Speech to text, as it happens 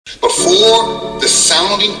Before the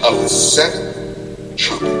sounding of the seventh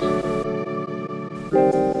trumpet.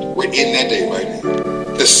 We're in that day right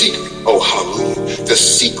now. The secret, oh hallelujah, the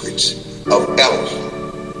secret of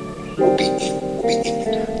Elohim will be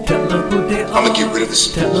imminent. I'm going to get rid of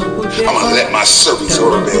this. I'm going to let my servant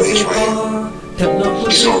Zerubbabel Israel.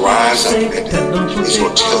 He's going to rise up and he's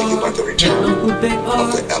going to tell you about the return of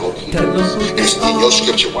the Elohim. It's in your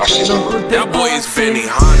scripture. Watch this. That boy is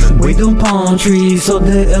Benihana. Wait them palm trees so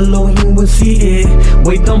the Elohim will see it.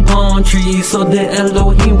 Wait them palm trees so the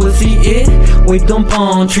Elohim will see it. Wait them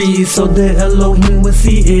palm trees so the Elohim will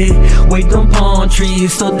see it. Wait them palm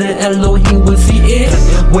trees so the Elohim will see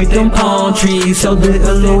it. Wait them palm trees so the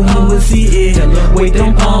Elohim will see it. Wait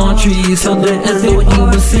them palm trees so the Elohim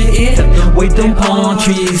will see it. Wait them palm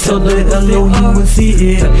trees so the Elohim will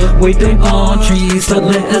see it. Wait them palm trees so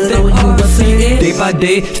the Elohim will see it. Day by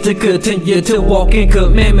day, still continue to walk in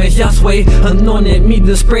commandments. Yahweh anointed me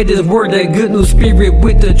to spread His word, that good news spirit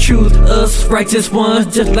with the truth. Us righteous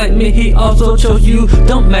ones, just like me, He also chose you.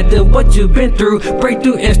 Don't matter what you've been through, break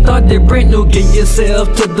through and start it brand new. Get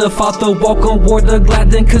yourself to the Father, walk on water,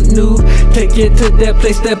 glide in canoe. Take it to that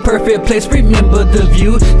place, that perfect place. Remember the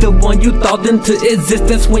view, the one you thought into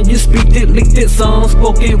existence when you speak it, leaked it. Some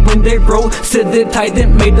spoke it when they wrote, said it tight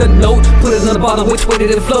and made a note. Put it in the bottle, which way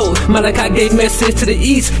did it flow? Malachi gave message to the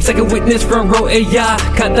east, second witness from RoehYah.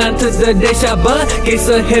 Count down to the day Shabbat, gates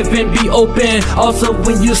of heaven be open. Also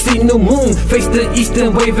when you see new moon, face the east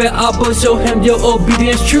and wave at Abba, show him your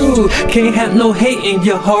obedience true. Can't have no hate in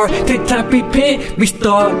your heart, take time, repent,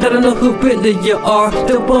 restart. Let them know who really you are,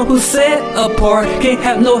 the one who set apart. Can't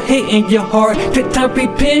have no hate in your heart, take time,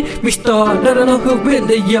 repent, restart. Let them know who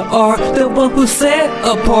really you are, the one who set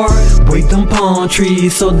apart. Wait them palm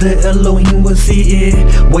trees so the Elohim will see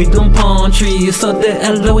it. Wait them palm trees so the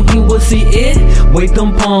Elohim will see it. Wait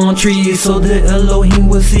them palm trees so the Elohim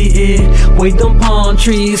will see it. Wait them palm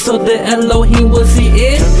trees so the Elohim will see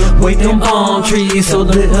it. Wait them palm trees so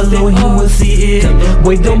the Elohim will see it.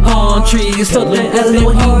 Wait them palm trees so the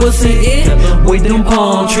Elohim will see it. Wait them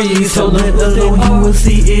palm trees so the Elohim will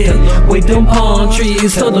see it. Wait them palm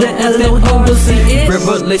trees so the Elohim will see it.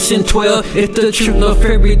 Revelation 12, it's the truth, no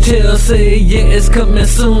fairy tale. Say yeah, it's coming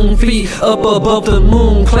soon. Feet up above the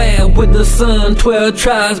moon, clad with the sun. 12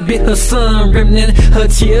 tribes beat her son, remnant her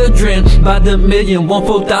children by the million.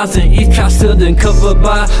 1,4,000 each tribe sealed and covered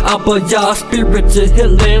by RoehYah, spiritual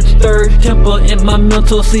healing. Third temple in my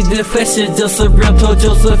mental. See the flesh is just a rental.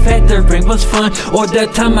 Joseph had the ring was fun. Or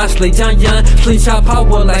that time I slayed John Young. Slingshot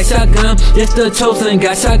power like shotgun. It's the chosen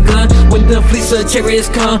got shotgun. When the fleets of chariots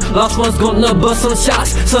come, lost ones gonna bust some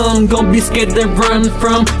shots. Some gonna be scared and run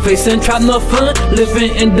from facing try no fun.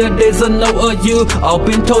 Living in the days of Noah, you all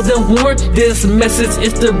been told and warned. This message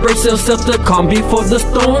is to brace yourself to calm before the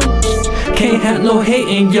storm. Can't have no hate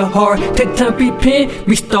in your heart, take time, repent,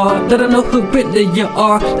 restart. Let them know who really you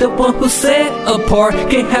are, the one who set apart.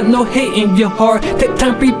 Can't have no hate in your heart, take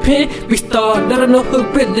time, repent, restart. Let them know who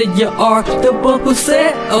really you are, the one who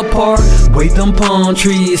set apart. Wait them palm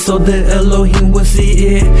trees so the Elohim will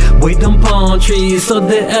see it. Wait them palm trees so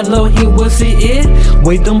the Elohim will see it.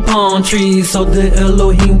 Wait them palm trees so the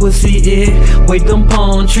Elohim will see it. Wait them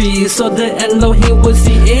palm trees so the Elohim will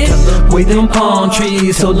see it. Wait them palm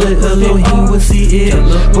trees so the Elohim will see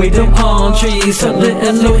it. Wait them palm trees so the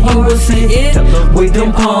Elohim will see it. Wait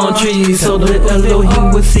them palm trees so the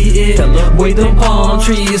Elohim will see it. Wait them palm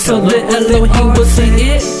trees so the Elohim will see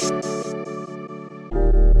it.